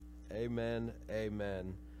Amen.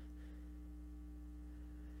 Amen.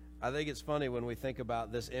 I think it's funny when we think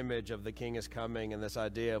about this image of the King is coming and this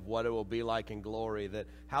idea of what it will be like in glory, that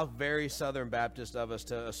how very Southern Baptist of us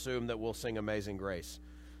to assume that we'll sing Amazing Grace.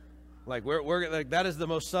 Like we're like, that is the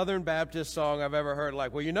most Southern Baptist song I've ever heard.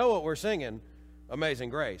 Like, well, you know what we're singing? Amazing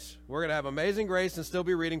Grace. We're going to have Amazing Grace and still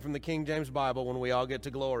be reading from the King James Bible when we all get to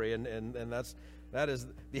glory. And that is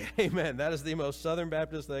the amen. That is the most Southern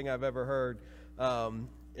Baptist thing I've ever heard.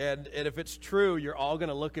 And if it's true, you're all going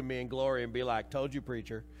to look at me in glory and be like, "Told you,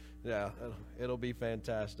 preacher." Yeah, it'll be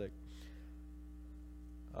fantastic.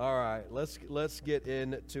 All right, let's get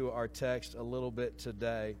into our text a little bit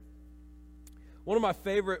today. One of my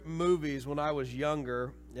favorite movies when I was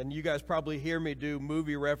younger, and you guys probably hear me do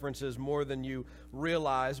movie references more than you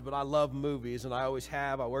realize, but I love movies, and I always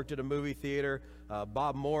have. I worked at a movie theater.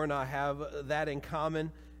 Bob Moore and I have that in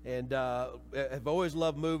common, and have always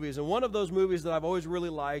loved movies. And one of those movies that I've always really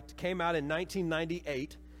liked came out in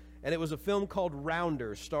 1998, and it was a film called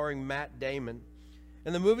Rounders, starring Matt Damon.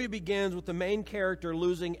 And the movie begins with the main character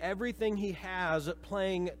losing everything he has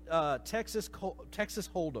playing Texas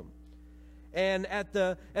Hold'em. And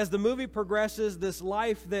as the movie progresses, this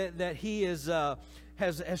life that he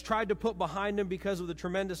has tried to put behind him because of the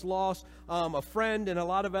tremendous loss, a friend and a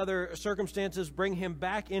lot of other circumstances bring him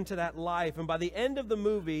back into that life. And by the end of the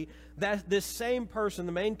movie, this same person,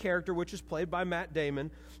 the main character, which is played by Matt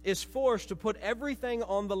Damon, is forced to put everything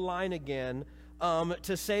on the line again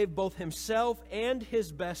to save both himself and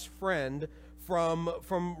his best friend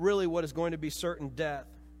from really what is going to be certain death.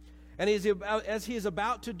 And as he is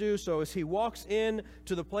about to do so, as he walks in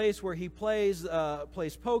to the place where he plays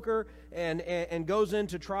poker and goes in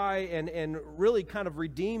to try and really kind of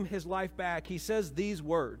redeem his life back, he says these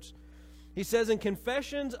words. He says, "In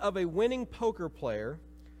Confessions of a Winning Poker Player,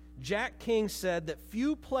 Jack King said that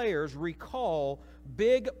few players recall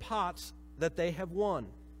big pots that they have won.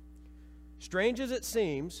 Strange as it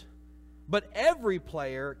seems, but every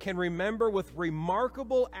player can remember with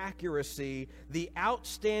remarkable accuracy the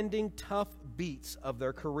outstanding tough beats of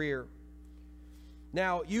their career."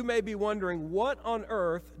 Now, you may be wondering, what on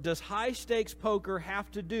earth does high-stakes poker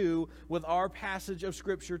have to do with our passage of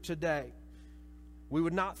Scripture today? We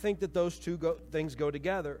would not think that those two things go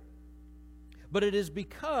together. But it is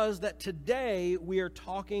because that today we are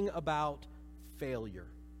talking about failure.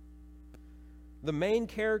 The main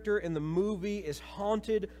character in the movie is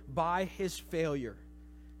haunted by his failure.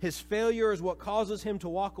 His failure is what causes him to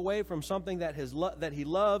walk away from something that he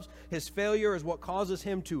loves. His failure is what causes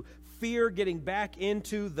him to fear getting back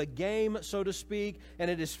into the game, so to speak. And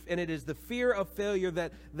it is the fear of failure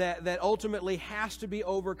that ultimately has to be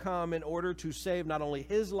overcome in order to save not only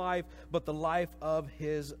his life, but the life of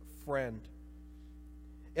his friend.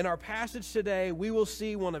 In our passage today, we will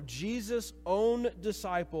see one of Jesus' own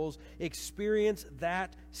disciples experience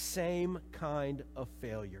that same kind of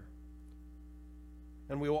failure.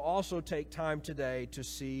 And we will also take time today to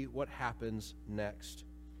see what happens next.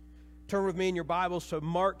 Turn with me in your Bibles to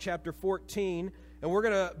Mark chapter 14, and we're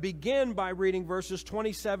going to begin by reading verses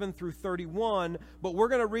 27 through 31, but we're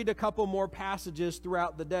going to read a couple more passages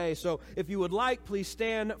throughout the day. So if you would like, please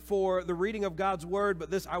stand for the reading of God's Word,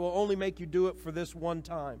 but this I will only make you do it for this one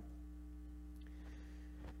time.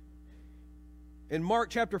 In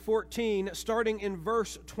Mark chapter 14, starting in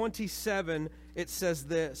verse 27, it says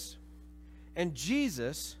this, "And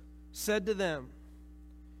Jesus said to them,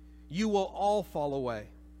 'You will all fall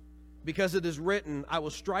away, because it is written, I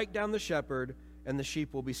will strike down the shepherd, and the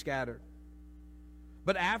sheep will be scattered.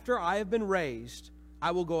 But after I have been raised, I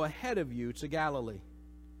will go ahead of you to Galilee.'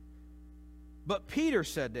 But Peter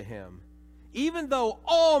said to him, 'Even though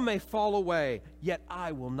all may fall away, yet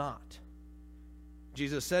I will not.'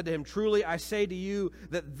 Jesus said to him, 'Truly I say to you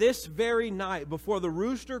that this very night, before the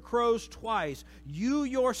rooster crows twice, you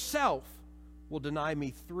yourself will deny me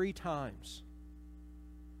 3 times.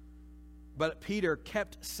 But Peter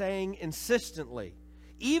kept saying insistently,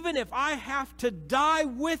 'Even if I have to die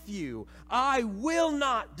with you, I will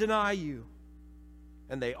not deny you.'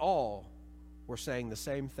 And they all were saying the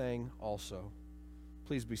same thing also."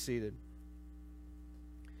 Please be seated.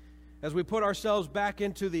 As we put ourselves back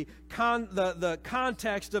into the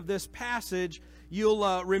context of this passage,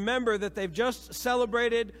 you'll remember that they've just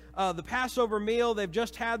celebrated the Passover meal. They've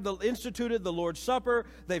just instituted the Lord's Supper.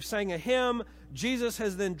 They've sang a hymn. Jesus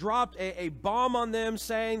has then dropped a bomb on them,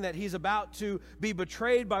 saying that he's about to be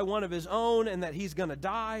betrayed by one of his own and that he's going to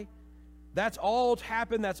die. That's all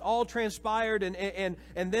happened. That's all transpired. And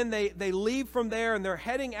then they leave from there, and they're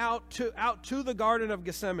heading out to the Garden of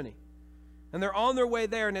Gethsemane. And they're on their way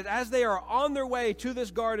there. And as they are on their way to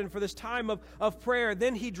this garden for this time of prayer,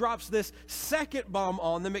 then he drops this second bomb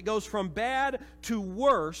on them. It goes from bad to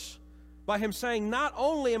worse by him saying, not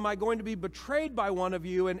only am I going to be betrayed by one of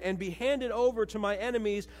you and be handed over to my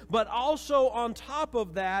enemies, but also on top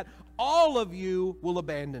of that, all of you will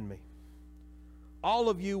abandon me. All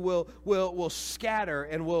of you will scatter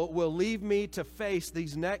and will leave me to face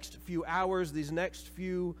these next few hours, these next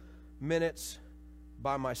few minutes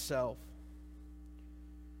by myself.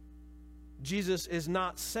 Jesus is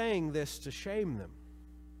not saying this to shame them.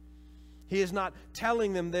 He is not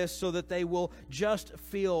telling them this so that they will just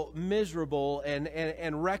feel miserable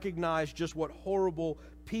and recognize just what horrible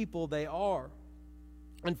people they are.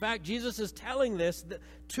 In fact, Jesus is telling this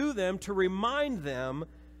to them to remind them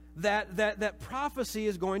that prophecy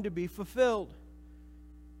is going to be fulfilled.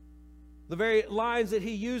 The very lines that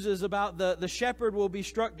he uses about the shepherd will be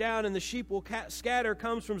struck down and the sheep will scatter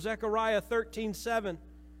comes from Zechariah 13:7.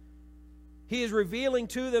 He is revealing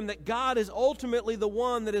to them that God is ultimately the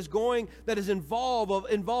one that is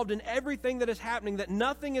involved in everything that is happening, that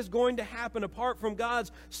nothing is going to happen apart from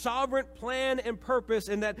God's sovereign plan and purpose,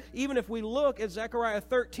 and that even if we look at Zechariah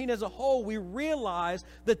 13 as a whole, we realize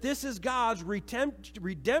that this is God's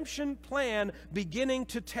redemption plan beginning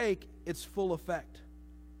to take its full effect.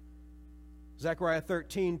 Zechariah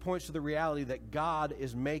 13 points to the reality that God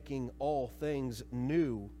is making all things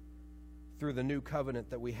new through the new covenant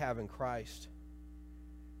that we have in Christ.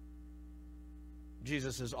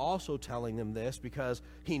 Jesus is also telling them this because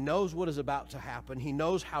he knows what is about to happen. He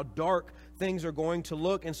knows how dark things are going to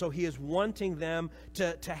look, and so he is wanting them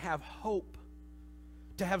to have hope,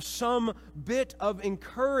 to have some bit of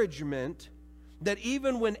encouragement that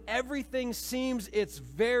even when everything seems its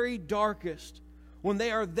very darkest, when they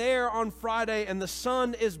are there on Friday and the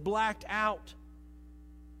sun is blacked out,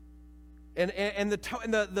 and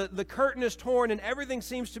the curtain is torn and everything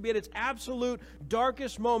seems to be at its absolute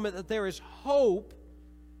darkest moment, that there is hope,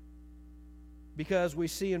 because we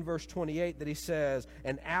see in verse 28 that he says,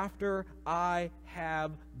 and after I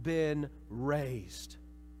have been raised,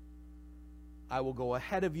 I will go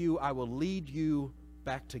ahead of you, I will lead you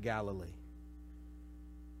back to Galilee.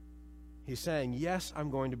 He's saying, yes,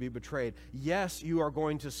 I'm going to be betrayed. Yes, you are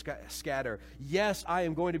going to scatter. Yes, I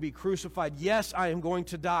am going to be crucified. Yes, I am going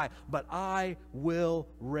to die. But I will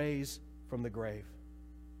raise from the grave.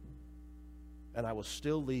 And I will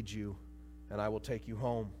still lead you, and I will take you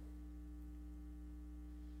home.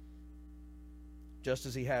 Just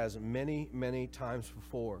as he has many, many times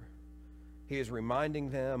before, he is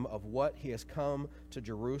reminding them of what he has come to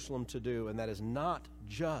Jerusalem to do, and that is not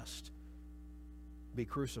just be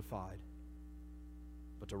crucified,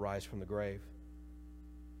 but to rise from the grave.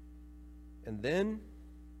 And then,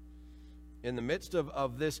 in the midst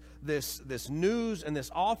of this news and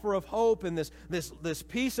this offer of hope and this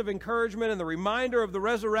piece of encouragement and the reminder of the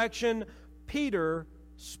resurrection, Peter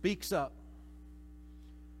speaks up.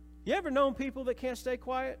 You ever known people that can't stay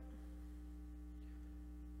quiet?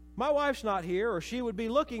 My wife's not here, or she would be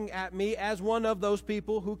looking at me as one of those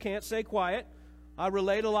people who can't stay quiet. I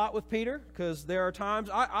relate a lot with Peter because there are times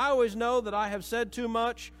I always know that I have said too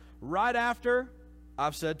much right after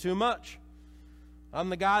I've said too much. I'm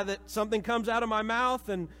the guy that something comes out of my mouth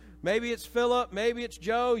and maybe it's Philip, maybe it's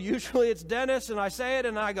Joe, usually it's Dennis, and I say it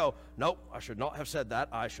and I go, nope, I should not have said that.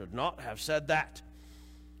 I should not have said that.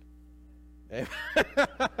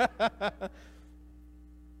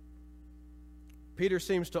 Peter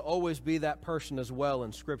seems to always be that person as well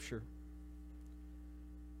in Scripture.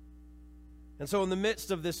 And so in the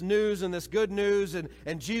midst of this news and this good news and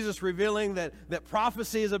Jesus revealing that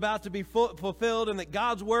prophecy is about to be fulfilled and that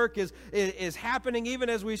God's work is happening even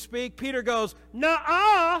as we speak, Peter goes,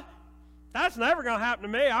 nuh-uh, that's never going to happen to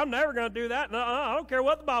me. I'm never going to do that. Nuh-uh, I don't care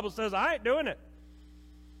what the Bible says. I ain't doing it.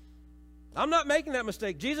 I'm not making that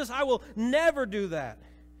mistake. Jesus, I will never do that.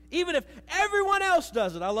 Even if everyone else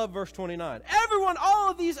does it. I love verse 29. Everyone,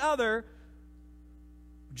 all of these other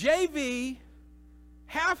JV,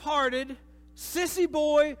 half-hearted, sissy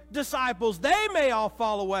boy disciples, they may all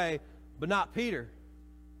fall away, but not Peter,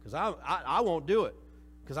 because I won't do it,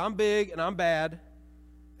 because I'm big and I'm bad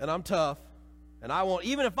and I'm tough, and I won't,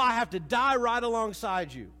 even if I have to die right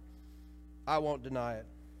alongside you, I won't deny it.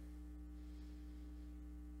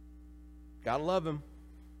 Gotta love him.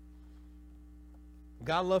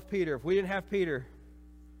 Gotta love Peter. If we didn't have Peter,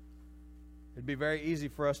 it'd be very easy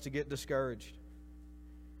for us to get discouraged.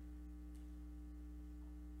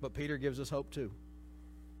 But Peter gives us hope too.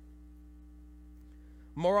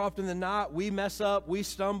 More often than not, we mess up, we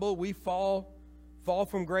stumble, we fall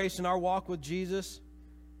from grace in our walk with Jesus.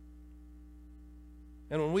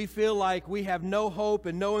 And when we feel like we have no hope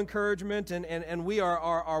and no encouragement and we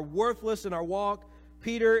are worthless in our walk,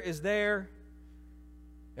 Peter is there,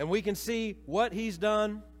 and we can see what he's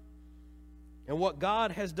done and what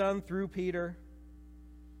God has done through Peter.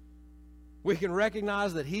 We can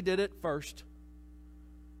recognize that he did it first,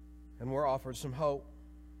 and we're offered some hope.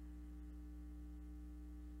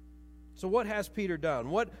 So what has Peter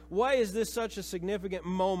done? Why is this such a significant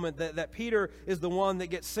moment that Peter is the one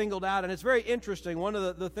that gets singled out? And it's very interesting. One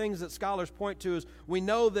of the things that scholars point to is we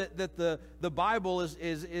know that the Bible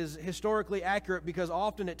is historically accurate because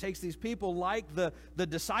often it takes these people like the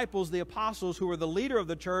disciples, the apostles, who are the leader of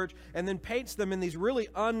the church, and then paints them in these really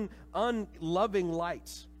unloving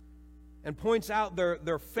lights and points out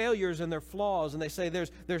their failures and their flaws. And they say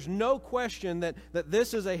there's no question that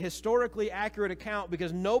this is a historically accurate account,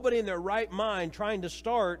 because nobody in their right mind trying to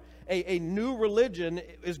start a new religion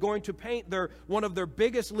is going to paint one of their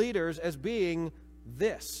biggest leaders as being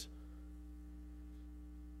this.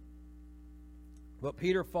 But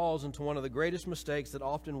Peter falls into one of the greatest mistakes that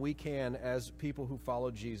often we can as people who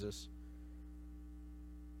follow Jesus.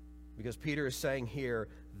 Because Peter is saying here,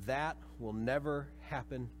 that will never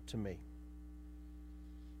happen to me.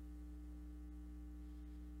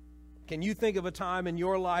 Can you think of a time in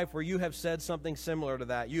your life where you have said something similar to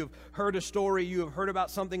that? You have heard a story, you have heard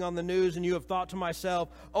about something on the news, and you have thought to myself,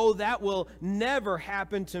 oh, that will never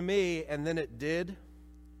happen to me, and then it did?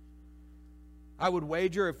 I would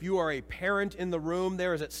wager if you are a parent in the room,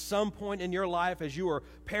 there is at some point in your life as you were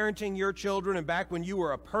parenting your children, and back when you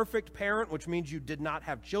were a perfect parent, which means you did not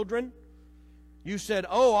have children, you said,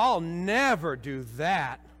 oh, I'll never do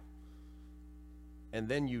that. And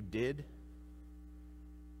then you did.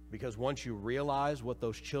 Because once you realize what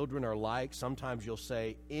those children are like, sometimes you'll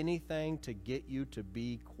say anything to get you to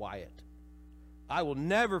be quiet. I will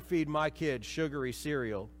never feed my kids sugary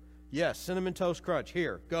cereal. Yes, Cinnamon Toast Crunch.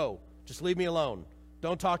 Here, go. Just leave me alone.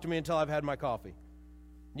 Don't talk to me until I've had my coffee.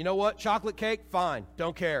 You know what? Chocolate cake? Fine.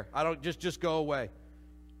 Don't care. I don't just go away.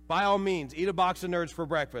 By all means, eat a box of Nerds for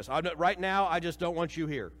breakfast. Right now, I just don't want you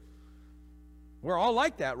here. We're all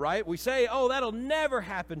like that, right? We say, oh, that'll never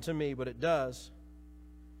happen to me, but it does.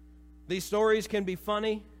 These stories can be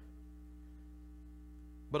funny,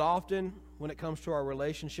 but often when it comes to our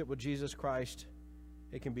relationship with Jesus Christ,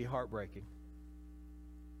 it can be heartbreaking.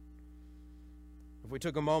 If we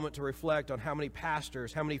took a moment to reflect on how many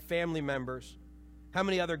pastors, how many family members, how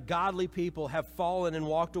many other godly people have fallen and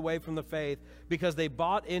walked away from the faith because they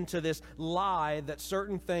bought into this lie that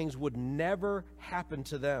certain things would never happen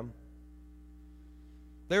to them.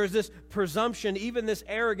 There is this presumption, even this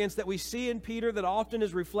arrogance that we see in Peter that often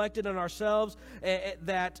is reflected in ourselves,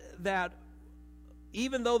 that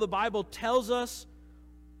even though the Bible tells us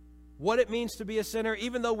what it means to be a sinner,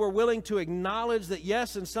 even though we're willing to acknowledge that,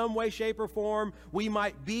 yes, in some way, shape, or form, we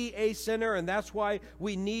might be a sinner, and that's why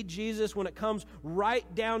we need Jesus, when it comes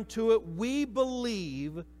right down to it, we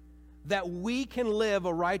believe that we can live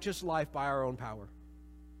a righteous life by our own power.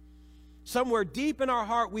 Somewhere deep in our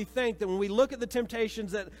heart, we think that when we look at the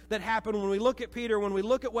temptations that happen, when we look at Peter, when we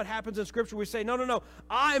look at what happens in Scripture, we say, no,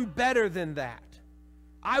 I'm better than that.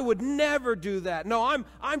 I would never do that. No,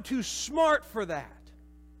 I'm too smart for that.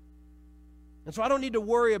 And so I don't need to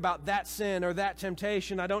worry about that sin or that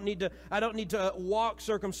temptation. I don't need to walk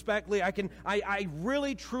circumspectly. I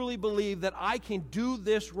really truly believe that I can do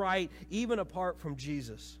this right even apart from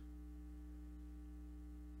Jesus.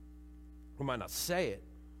 We might not say it,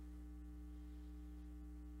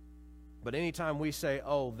 but anytime we say,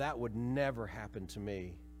 oh, that would never happen to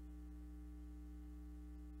me,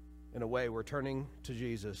 in a way, we're turning to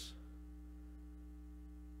Jesus.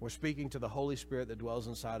 We're speaking to the Holy Spirit that dwells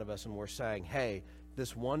inside of us, and we're saying, hey,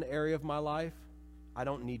 this one area of my life, I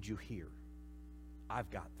don't need you here.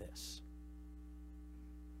 I've got this.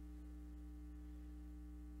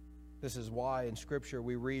 This is why in Scripture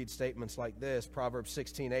we read statements like this. Proverbs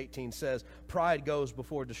 16:18 says, pride goes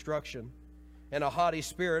before destruction, and a haughty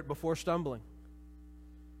spirit before stumbling.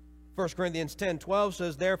 1 Corinthians 10:12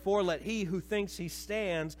 says, therefore let he who thinks he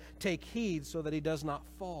stands take heed so that he does not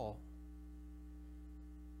fall.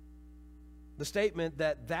 The statement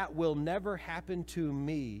that will never happen to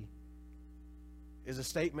me is a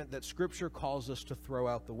statement that Scripture calls us to throw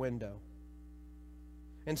out the window.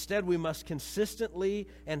 Instead, we must consistently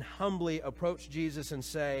and humbly approach Jesus and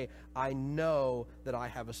say, I know that I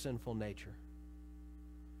have a sinful nature.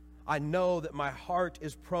 I know that my heart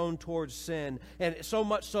is prone towards sin, and so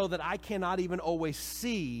much so that I cannot even always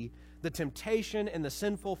see the temptation and the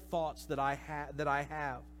sinful thoughts that I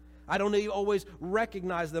have. I don't always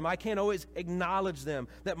recognize them. I can't always acknowledge them,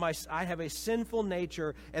 that I have a sinful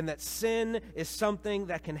nature and that sin is something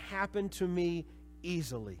that can happen to me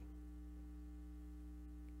easily.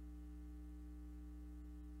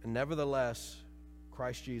 And nevertheless,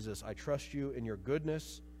 Christ Jesus, I trust you in your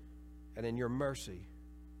goodness and in your mercy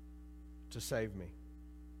to save me.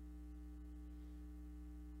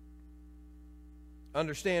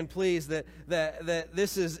 Understand, please, that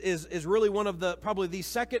this is really one of probably the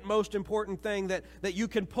second most important thing that you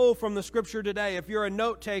can pull from the Scripture today. If you're a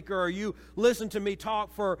note taker or you listen to me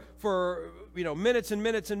talk for minutes and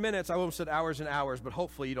minutes and minutes, I almost said hours and hours, but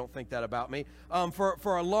hopefully you don't think that about me.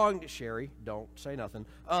 For a long, Sherry, don't say nothing.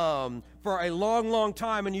 For a long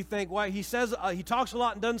time, and you think, why he talks a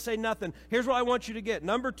lot and doesn't say nothing. Here's what I want you to get.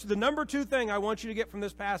 The number two thing I want you to get from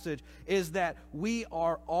this passage is that we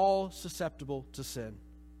are all susceptible to sin.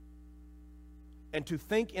 And to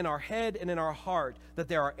think in our head and in our heart that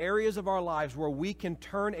there are areas of our lives where we can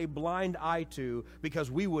turn a blind eye to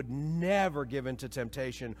because we would never give in to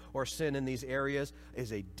temptation or sin in these areas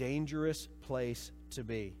is a dangerous place to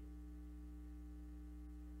be.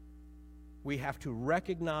 We have to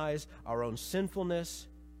recognize our own sinfulness,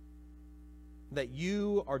 that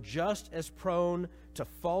you are just as prone to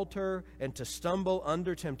falter and to stumble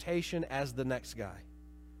under temptation as the next guy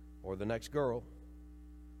or the next girl.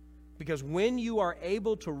 Because when you are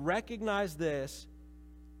able to recognize this,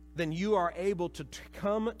 then you are able to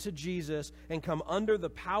come to Jesus and come under the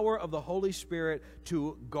power of the Holy Spirit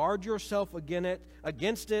to guard yourself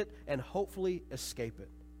against it and hopefully escape it.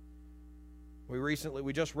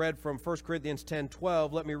 We just read from 1 Corinthians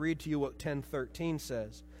 10:12. Let me read to you what 10:13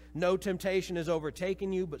 says. No temptation has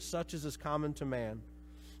overtaken you, but such as is common to man.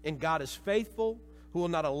 And God is faithful, who will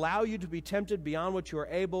not allow you to be tempted beyond what you are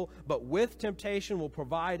able, but with temptation will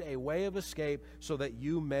provide a way of escape so that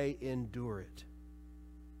you may endure it.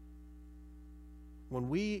 When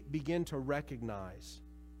we begin to recognize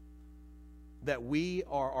that we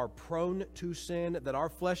are prone to sin, that our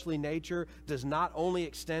fleshly nature does not only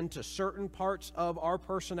extend to certain parts of our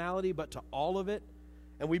personality, but to all of it,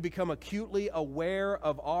 and we become acutely aware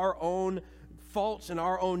of our own faults and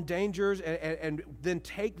our own dangers, and then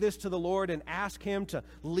take this to the Lord and ask Him to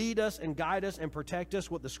lead us and guide us and protect us,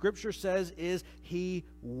 what the Scripture says is He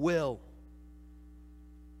will.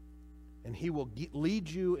 And He will lead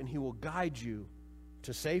you and He will guide you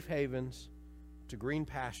to safe havens, to green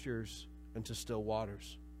pastures, and to still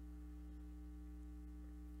waters.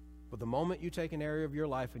 But the moment you take an area of your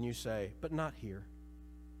life and you say, but not here,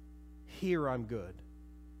 here I'm good,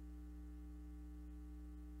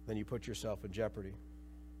 then you put yourself in jeopardy.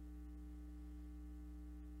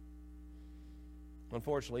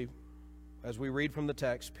 Unfortunately, as we read from the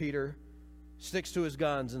text, Peter sticks to his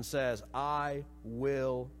guns and says, I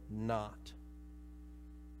will not.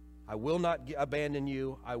 I will not abandon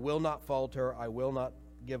you. I will not falter. I will not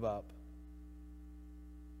give up.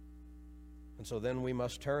 And so then we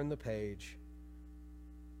must turn the page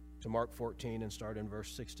to Mark 14 and start in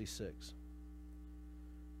verse 66.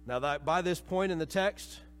 Now, that by this point in the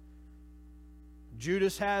text,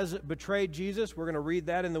 Judas has betrayed Jesus. We're going to read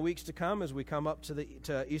that in the weeks to come as we come up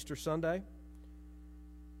to Easter Sunday.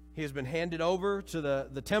 He has been handed over to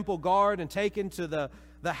the temple guard and taken to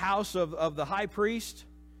the house of the high priest.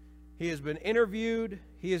 He has been interviewed.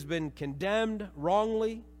 He has been condemned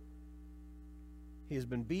wrongly. He has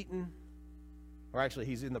been beaten. Or actually,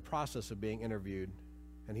 he's in the process of being interviewed,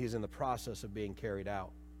 and he's in the process of being carried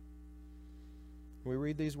out. We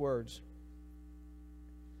read these words.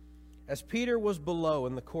 As Peter was below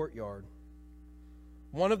in the courtyard,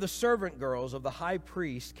 one of the servant girls of the high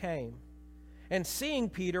priest came, and seeing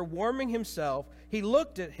Peter warming himself, she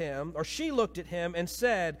looked at him and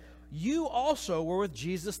said, You also were with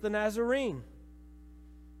Jesus the Nazarene.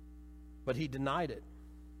 But he denied it,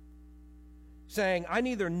 saying, I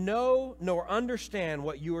neither know nor understand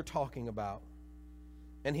what you are talking about.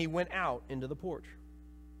 And he went out into the porch.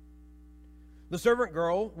 The servant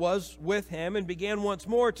girl was with him and began once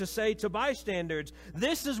more to say to bystanders,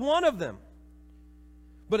 This is one of them.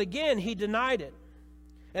 But again he denied it.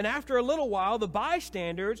 And after a little while, the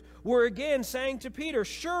bystanders were again saying to Peter,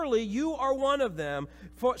 Surely you are one of them,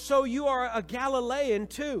 so you are a Galilean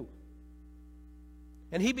too.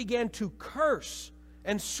 And he began to curse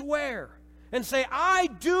and swear and say, I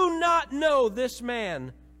do not know this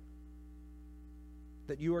man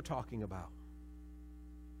that you are talking about.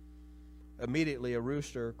 Immediately a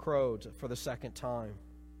rooster crowed for the second time.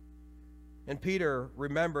 And Peter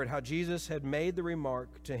remembered how Jesus had made the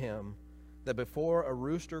remark to him that before a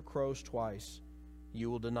rooster crows twice, you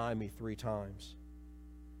will deny me 3 times.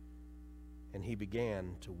 And he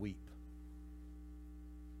began to weep.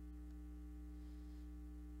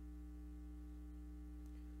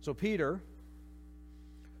 So Peter,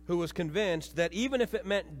 who was convinced that even if it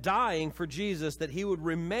meant dying for Jesus, that he would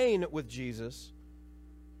remain with Jesus.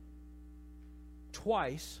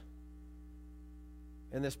 Twice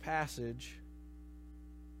in this passage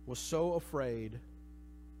was so afraid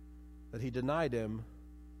that he denied him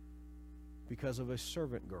because of a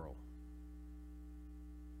servant girl.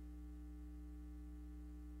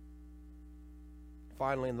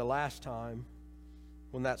 Finally, in the last time,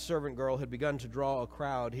 when that servant girl had begun to draw a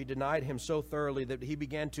crowd, he denied him so thoroughly that he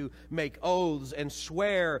began to make oaths and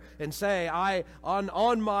swear and say,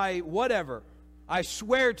 on my whatever, I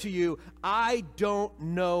swear to you, I don't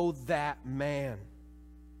know that man.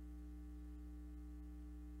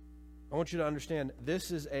 I want you to understand,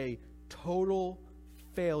 this is a total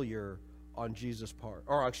failure on Jesus' part,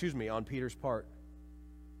 on Peter's part.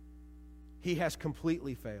 He has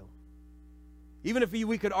completely failed. Even if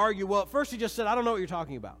we could argue, well, at first he just said, I don't know what you're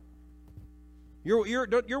talking about.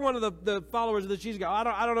 You're one of the followers of this Jesus guy.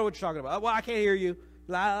 I don't know what you're talking about. Well, I can't hear you.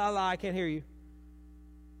 I can't hear you.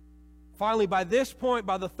 Finally, by this point,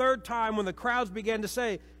 by the third time, when the crowds began to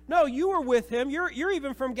say, no, you were with him. You're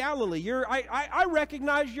even from Galilee. I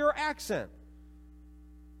recognize your accent.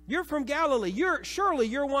 You're from Galilee. Surely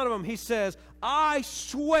you're one of them. He says, I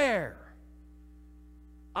swear,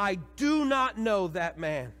 I do not know that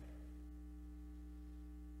man.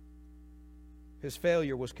 His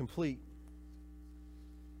failure was complete.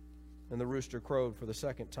 And the rooster crowed for the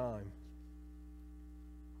second time.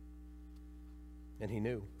 And he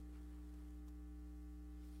knew.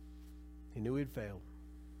 He knew he'd failed.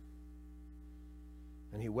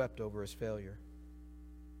 And he wept over his failure.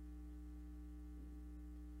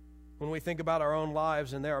 When we think about our own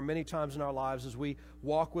lives, and there are many times in our lives as we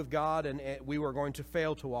walk with God and we were going to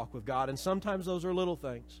fail to walk with God, and sometimes those are little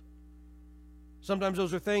things. Sometimes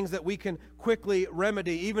those are things that we can quickly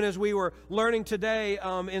remedy. Even as we were learning today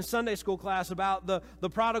in Sunday school class about the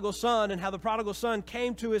prodigal son and how the prodigal son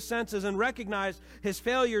came to his senses and recognized his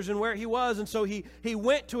failures and where he was. And so he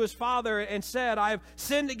went to his father and said, I have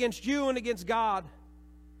sinned against you and against God.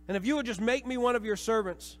 And if you would just make me one of your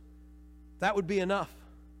servants, that would be enough.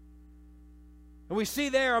 And we see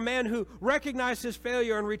there a man who recognized his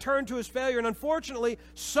failure and returned to his failure. And unfortunately,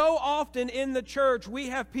 so often in the church, we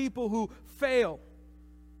have people who fail.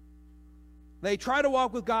 They try to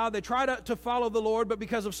walk with God, they try to follow the Lord, but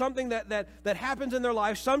because of something that happens in their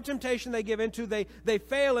life, some temptation they give into, they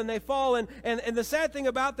fail and they fall. And the sad thing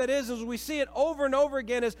about that is we see it over and over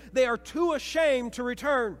again, is they are too ashamed to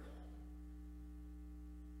return.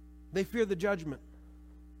 They fear the judgment.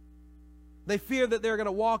 They fear that they're going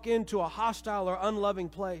to walk into a hostile or unloving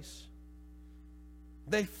place.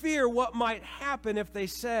 They fear what might happen if they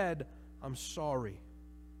said, I'm sorry,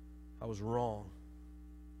 I was wrong.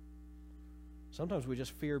 Sometimes we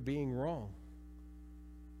just fear being wrong.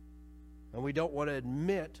 And we don't want to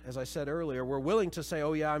admit, as I said earlier, we're willing to say,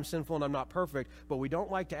 oh yeah, I'm sinful and I'm not perfect, but we don't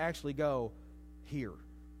like to actually go, here.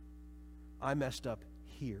 I messed up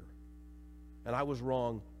here. And I was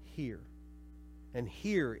wrong here. And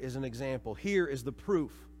here is an example. Here is the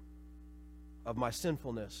proof of my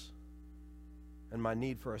sinfulness and my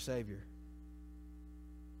need for a Savior.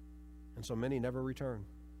 And so many never return.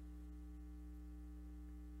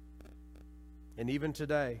 And even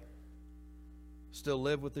today, still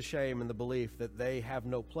live with the shame and the belief that they have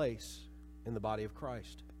no place in the body of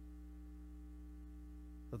Christ,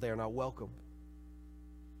 that they are not welcome.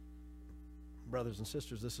 Brothers and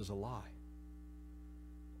sisters, this is a lie.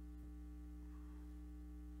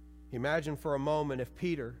 Imagine for a moment if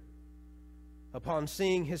Peter, upon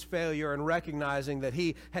seeing his failure and recognizing that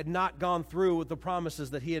he had not gone through with the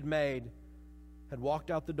promises that he had made, had walked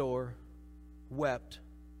out the door, wept,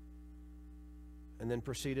 and then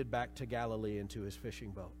proceeded back to Galilee into his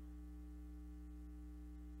fishing boat.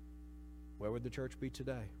 Where would the church be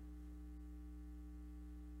today?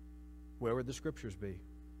 Where would the Scriptures be?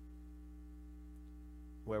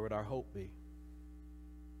 Where would our hope be?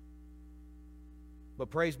 But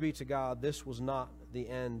praise be to God, this was not the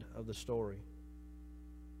end of the story.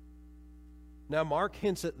 Now, Mark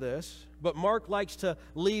hints at this, but Mark likes to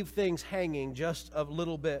leave things hanging just a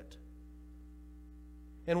little bit.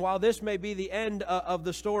 And while this may be the end of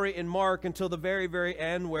the story in Mark until the very, very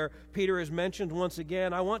end where Peter is mentioned once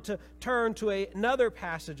again, I want to turn to another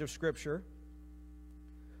passage of Scripture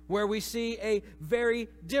where we see a very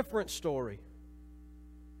different story.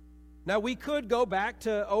 Now, we could go back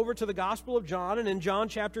over to the Gospel of John, and in John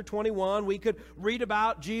chapter 21, we could read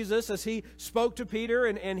about Jesus as he spoke to Peter,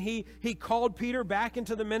 and he called Peter back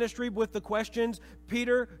into the ministry with the questions,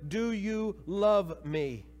 Peter, do you love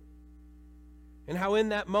me? And how in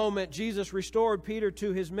that moment, Jesus restored Peter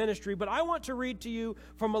to his ministry. But I want to read to you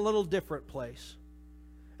from a little different place.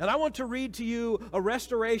 And I want to read to you a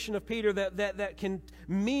restoration of Peter that can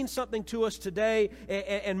mean something to us today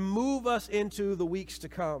and move us into the weeks to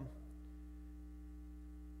come.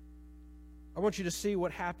 I want you to see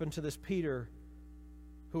what happened to this Peter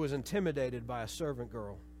who was intimidated by a servant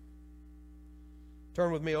girl.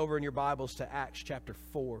 Turn with me over in your Bibles to Acts chapter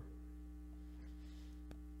 4.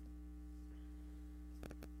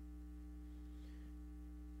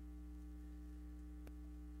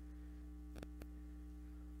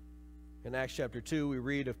 In Acts chapter 2, we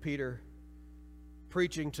read of Peter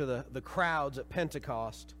preaching to the crowds at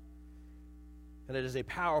Pentecost. And it is a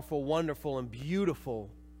powerful, wonderful, and beautiful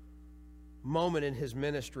moment in his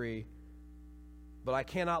ministry. But I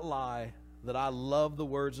cannot lie that I love the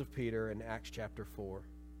words of Peter in Acts chapter 4.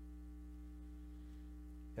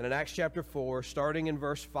 And in Acts chapter 4, starting in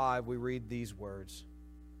verse 5, we read these words.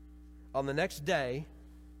 On the next day,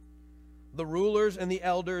 the rulers and the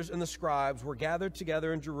elders and the scribes were gathered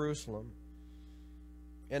together in Jerusalem.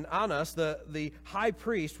 And Annas, the high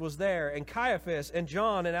priest, was there, and Caiaphas, and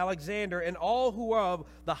John, and Alexander, and all who were of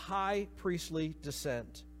the high priestly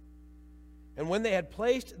descent. And when they had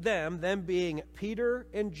placed them being Peter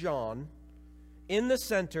and John, in the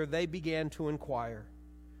center, they began to inquire,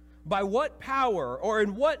 by what power or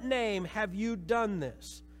in what name have you done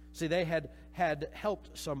this? See, they had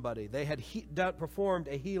helped somebody. They had performed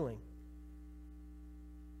a healing.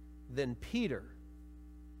 Then Peter,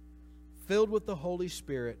 filled with the Holy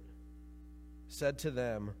Spirit, said to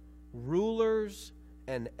them, rulers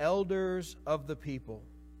and elders of the people,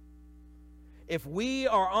 if we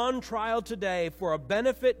are on trial today for a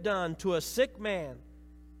benefit done to a sick man,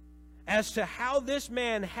 as to how this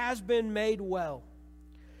man has been made well,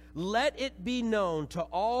 let it be known to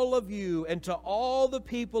all of you and to all the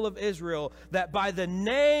people of Israel that by the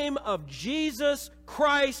name of Jesus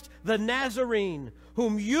Christ the Nazarene,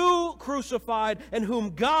 whom you crucified and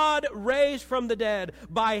whom God raised from the dead,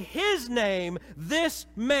 by his name this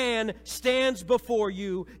man stands before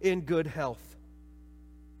you in good health.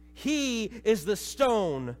 He is the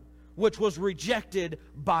stone which was rejected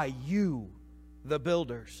by you, the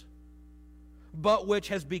builders, but which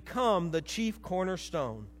has become the chief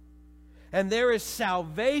cornerstone. And there is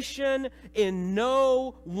salvation in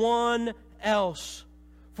no one else.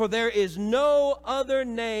 For there is no other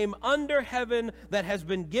name under heaven that has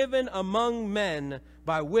been given among men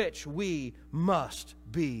by which we must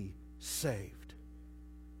be saved.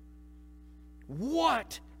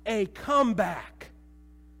 What a comeback!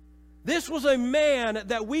 This was a man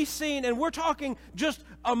that we seen, and we're talking just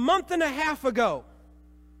a month and a half ago.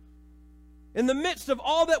 In the midst of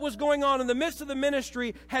all that was going on, in the midst of the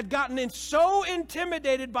ministry, had gotten so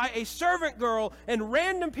intimidated by a servant girl and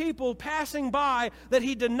random people passing by that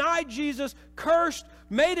he denied Jesus, cursed,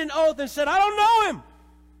 made an oath, and said, I don't know him.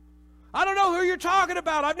 I don't know who you're talking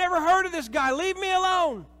about. I've never heard of this guy. Leave me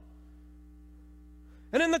alone.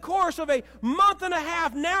 And in the course of a month and a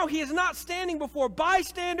half, now he is not standing before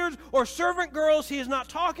bystanders or servant girls. He is not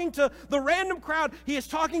talking to the random crowd. He is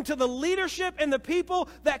talking to the leadership and the people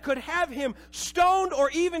that could have him stoned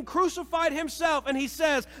or even crucified himself. And he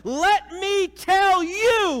says, let me tell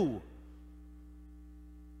you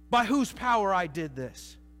by whose power I did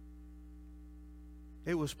this.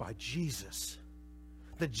 It was by Jesus.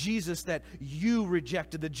 The Jesus that you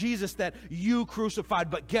rejected, the Jesus that you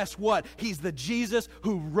crucified. But guess what? He's the Jesus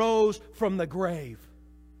who rose from the grave.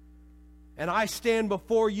 And I stand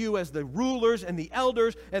before you as the rulers and the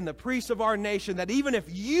elders and the priests of our nation, that even if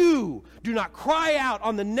you do not cry out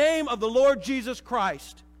on the name of the Lord Jesus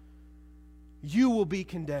Christ, you will be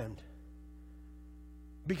condemned.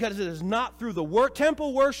 Because it is not through the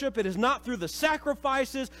temple worship, it is not through the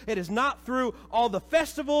sacrifices, it is not through all the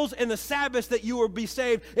festivals and the Sabbaths that you will be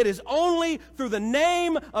saved. It is only through the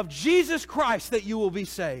name of Jesus Christ that you will be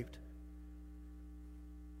saved.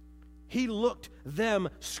 He looked them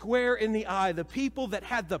square in the eye, the people that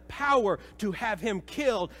had the power to have him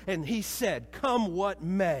killed, and he said, come what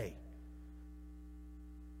may.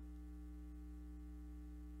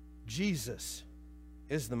 Jesus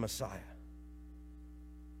is the Messiah.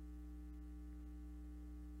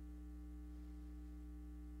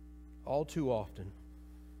 All too often,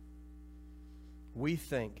 we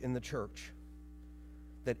think in the church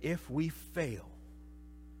that if we fail,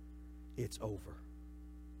 it's over.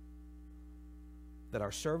 That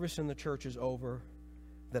our service in the church is over,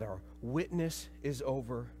 that our witness is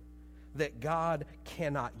over, that God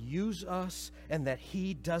cannot use us, and that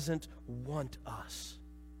He doesn't want us.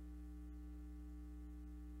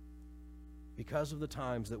 Because of the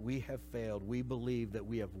times that we have failed, we believe that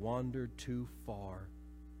we have wandered too far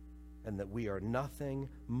and that we are nothing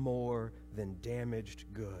more than damaged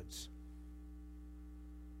goods.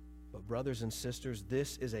 But brothers and sisters,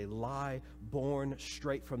 this is a lie born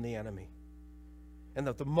straight from the enemy. And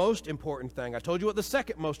that the most important thing, I told you what the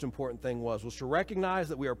second most important thing was to recognize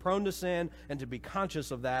that we are prone to sin and to be conscious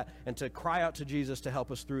of that and to cry out to Jesus to help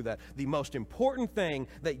us through that. The most important thing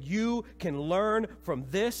that you can learn from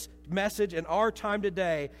this message in our time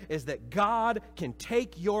today is that God can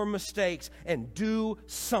take your mistakes and do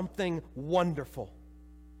something wonderful.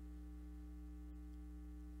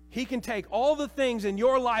 He can take all the things in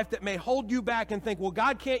your life that may hold you back and think, well,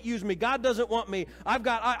 God can't use me. God doesn't want me. I've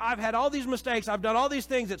had all these mistakes. I've done all these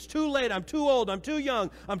things. It's too late. I'm too old. I'm too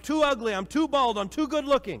young. I'm too ugly. I'm too bald. I'm too good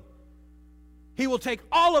looking. He will take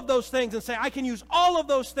all of those things and say, I can use all of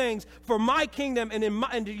those things for my kingdom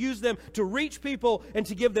and to use them to reach people and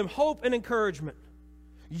to give them hope and encouragement.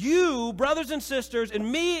 You, brothers and sisters,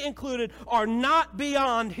 and me included, are not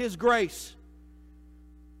beyond His grace.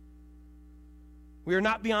 We are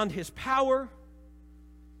not beyond His power.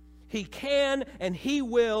 He can and He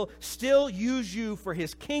will still use you for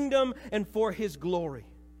His kingdom and for His glory.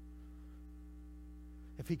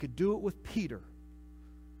 If He could do it with Peter,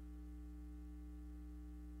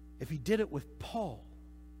 if He did it with Paul,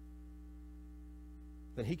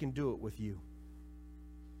 then He can do it with you.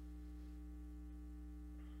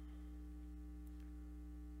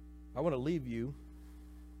 I want to leave you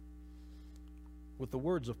with the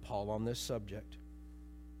words of Paul on this subject.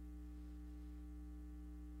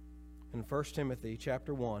 In 1 Timothy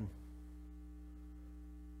chapter 1,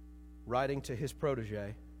 writing to his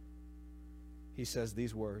protege, he says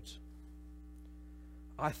these words,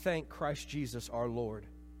 I thank Christ Jesus our Lord,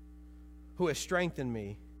 who has strengthened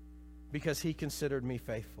me because He considered me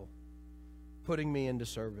faithful, putting me into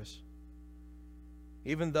service.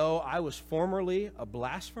 Even though I was formerly a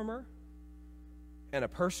blasphemer and a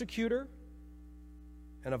persecutor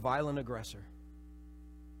and a violent aggressor,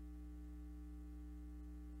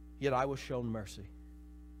 yet I was shown mercy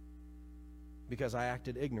because I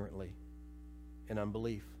acted ignorantly in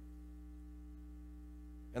unbelief.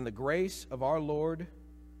 And the grace of our Lord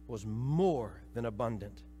was more than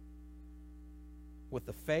abundant with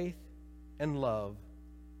the faith and love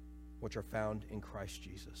which are found in Christ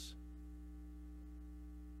Jesus.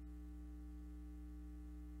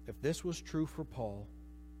 If this was true for Paul,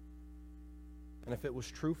 and if it was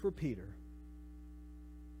true for Peter,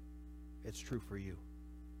 it's true for you.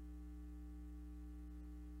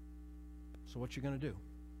 So what you going to do?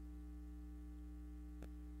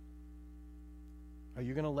 Are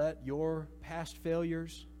you going to let your past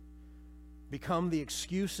failures become the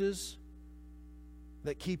excuses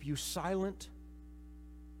that keep you silent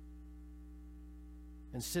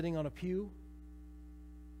and sitting on a pew?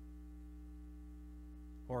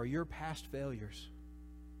 Or are your past failures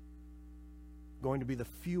going to be the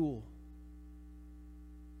fuel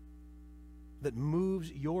that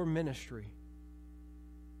moves your ministry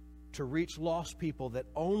to reach lost people that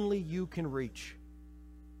only you can reach,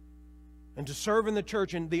 and to serve in the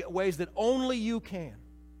church in the ways that only you can,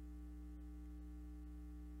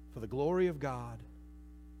 for the glory of God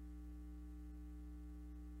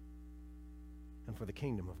and for the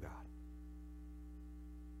kingdom of God?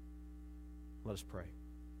 Let us pray.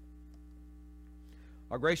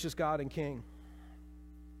 Our gracious God and King,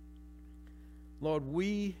 Lord,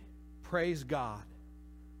 we praise God.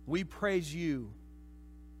 We praise You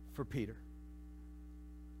for Peter.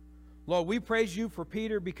 Lord, we praise You for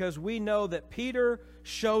Peter because we know that Peter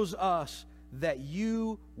shows us that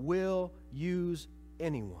You will use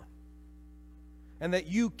anyone, and that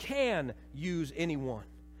You can use anyone,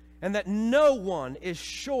 and that no one is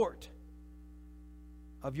short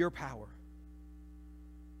of Your power.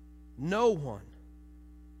 No one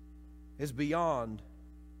is beyond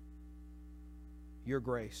Your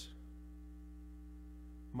grace.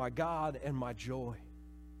 My God and my joy.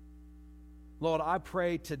 Lord, I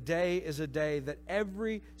pray today is a day that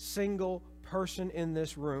every single person in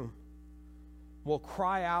this room will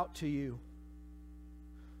cry out to You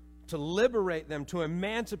to liberate them, to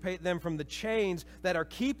emancipate them from the chains that are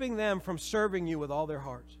keeping them from serving You with all their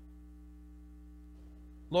hearts.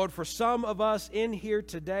 Lord, for some of us in here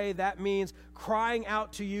today, that means crying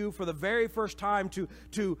out to You for the very first time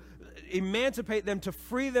to emancipate them, to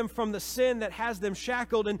free them from the sin that has them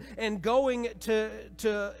shackled and going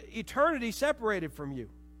to eternity separated from You.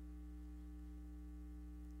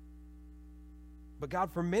 But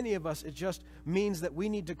God, for many of us, it just means that we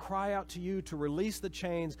need to cry out to You to release the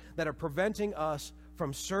chains that are preventing us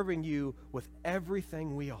from serving You with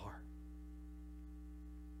everything we are.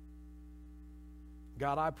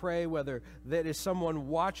 God, I pray whether that is someone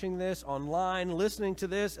watching this online, listening to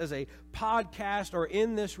this as a podcast, or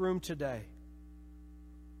in this room today,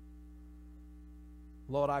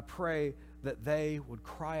 Lord, I pray that they would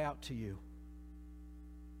cry out to you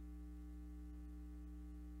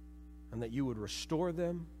and that you would restore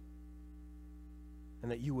them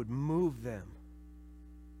and that you would move them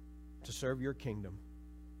to serve your kingdom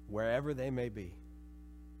wherever they may be.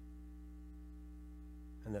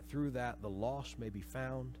 And that through that the lost may be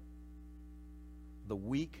found, the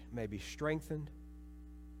weak may be strengthened,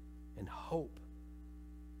 and hope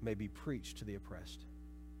may be preached to the oppressed.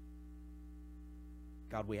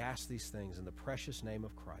 God, we ask these things in the precious name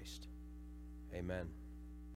of Christ. Amen.